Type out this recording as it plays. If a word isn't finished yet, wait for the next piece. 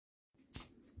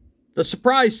The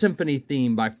Surprise Symphony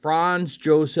theme by Franz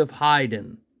Joseph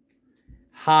Haydn.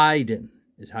 Haydn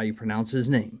is how you pronounce his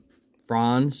name.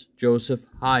 Franz Joseph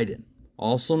Haydn,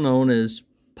 also known as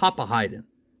Papa Haydn. And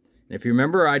if you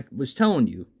remember, I was telling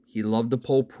you, he loved to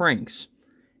pull pranks.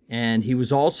 And he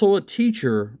was also a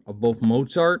teacher of both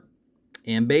Mozart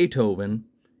and Beethoven.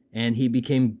 And he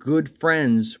became good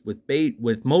friends with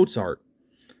Mozart.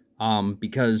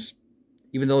 Because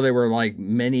even though they were like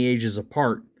many ages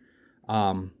apart,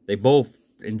 they both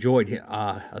enjoyed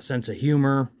a sense of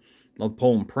humor, loved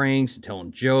pulling pranks and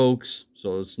telling jokes.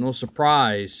 So it's no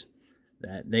surprise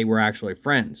that they were actually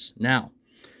friends. Now,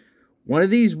 one of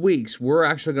these weeks, we're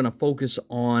actually going to focus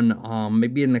on,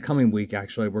 maybe in the coming week,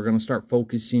 actually, we're going to start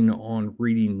focusing on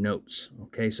reading notes.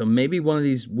 Okay, so maybe one of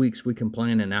these weeks we can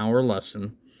plan an hour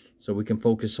lesson so we can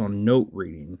focus on note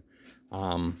reading.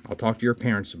 I'll talk to your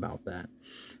parents about that.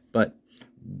 But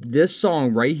this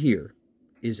song right here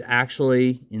is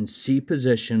actually in C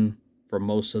position for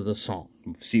most of the song.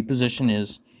 C position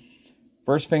is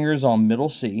first finger is on middle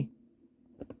C,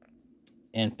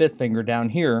 and fifth finger down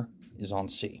here is on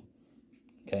C.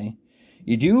 Okay,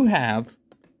 you do have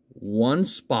one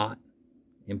spot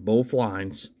in both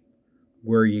lines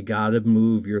where you got to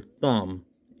move your thumb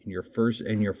and your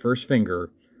first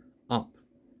finger up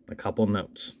a couple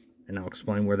notes, and I'll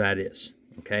explain where that is.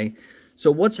 Okay, so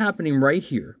what's happening right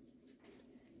here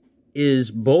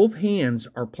is both hands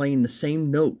are playing the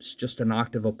same notes, just an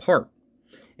octave apart,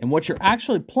 and what you're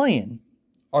actually playing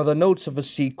are the notes of a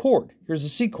C chord. Here's a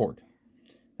C chord.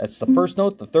 That's the first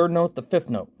note, the third note, the fifth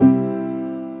note.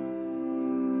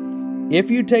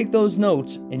 If you take those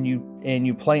notes and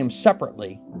you play them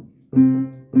separately,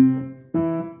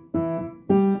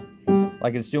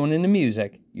 like it's doing in the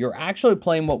music, you're actually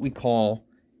playing what we call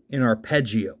an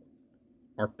arpeggio.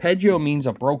 Arpeggio means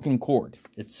a broken chord.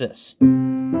 It's this.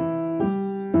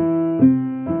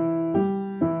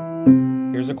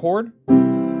 Here's a chord.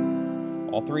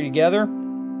 All three together.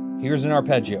 Here's an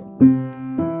arpeggio.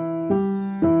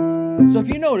 So if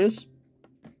you notice,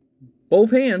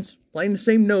 both hands playing the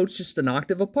same notes, just an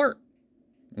octave apart.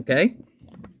 Okay?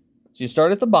 So you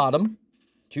start at the bottom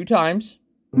 2 times.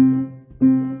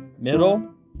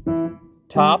 Middle,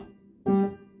 top,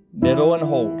 middle, and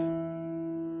hold.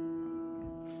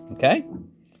 Okay?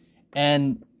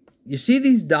 And you see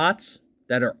these dots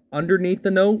that are underneath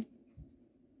the note?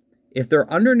 If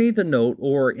they're underneath a note,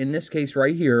 or in this case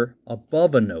right here,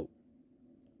 above a note,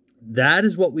 that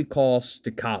is what we call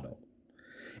staccato.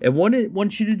 And what it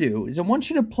wants you to do is it wants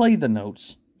you to play the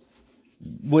notes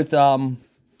with a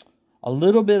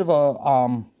little bit of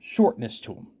a shortness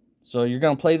to them. So you're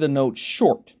going to play the notes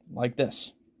short, like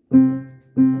this.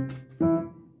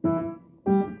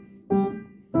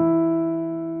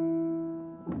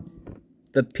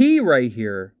 The P right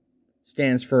here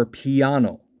stands for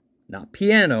piano, not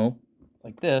piano,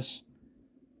 like this.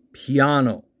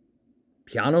 Piano.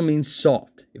 Piano means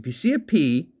soft. If you see a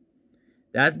P,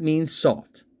 that means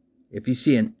soft. If you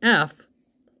see an F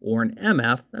or an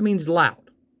MF, that means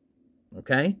loud.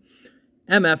 Okay?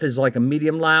 MF is like a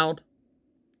medium loud,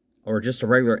 or just a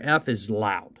regular F is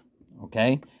loud.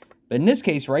 Okay? But in this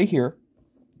case right here,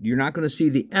 you're not going to see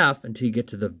the F until you get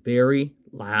to the very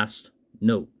last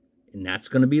note. And that's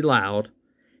going to be loud.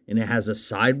 And it has a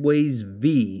sideways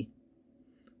V,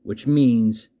 which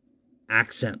means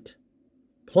accent.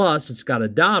 Plus, it's got a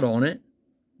dot on it.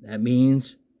 That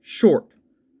means short.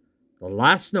 The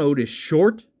last note is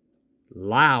short,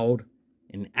 loud,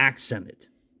 and accented.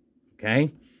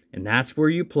 Okay? And that's where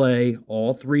you play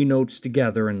all 3 notes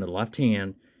together in the left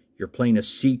hand. You're playing a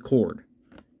C chord.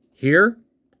 Here,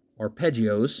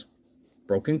 arpeggios,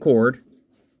 broken chord.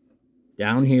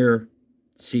 Down here,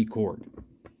 C chord.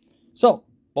 So,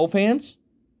 both hands.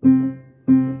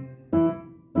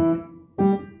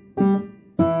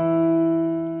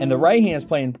 And the right hand is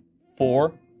playing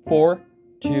 4, 4,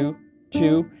 2,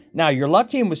 2. Now, your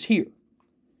left hand was here.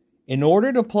 In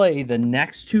order to play the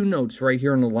next 2 notes right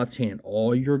here on the left hand,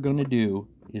 all you're going to do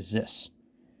is this.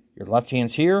 Your left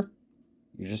hand's here.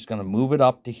 You're just going to move it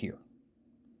up to here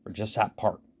for just that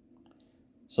part.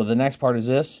 So the next part is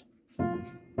this.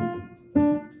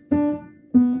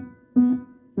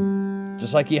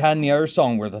 Just like you had in the other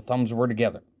song where the thumbs were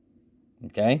together.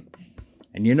 Okay?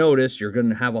 And you notice you're going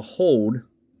to have a hold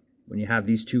when you have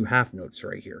these 2 half notes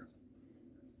right here.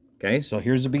 Okay, so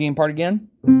here's the beginning part again.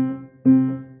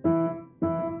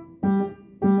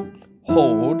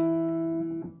 Hold.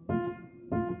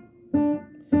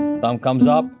 Thumb comes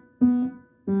up.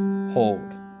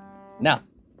 Hold. Now,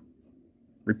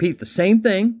 repeat the same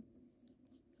thing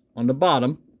on the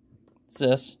bottom. It's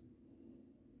this.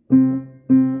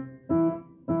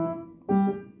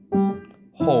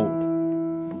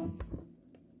 hold.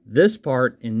 This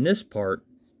part and this part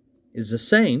is the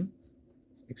same,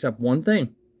 except one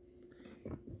thing.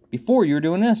 Before, you were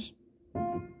doing this.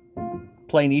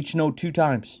 Playing each note 2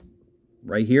 times.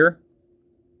 Right here,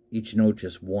 each note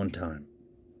just 1 time.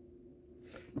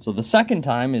 So the second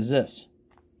time is this.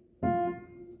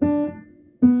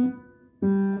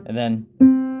 And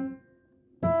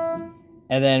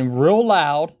then real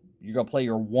loud, you're going to play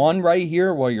your 1 right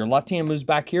here while your left hand moves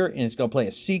back here, and it's going to play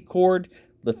a C chord.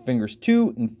 Lift fingers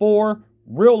 2 and 4,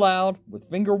 real loud with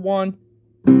finger 1,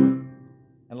 and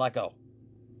let go.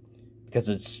 Because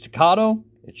it's staccato,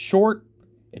 it's short,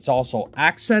 it's also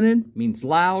accented, means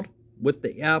loud, with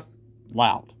the F,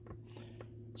 loud.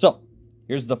 So,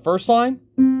 here's the first line.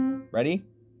 Ready?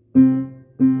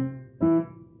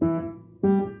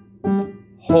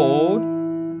 Hold.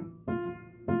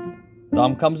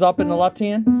 Thumb comes up in the left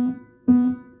hand.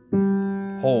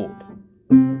 Hold.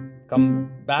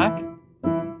 Come back.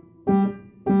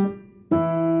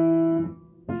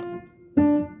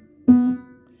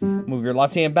 Move your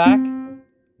left hand back.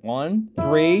 1,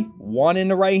 3, 1 in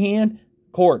the right hand.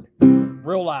 Chord.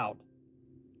 Real loud.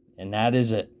 And that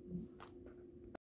is it.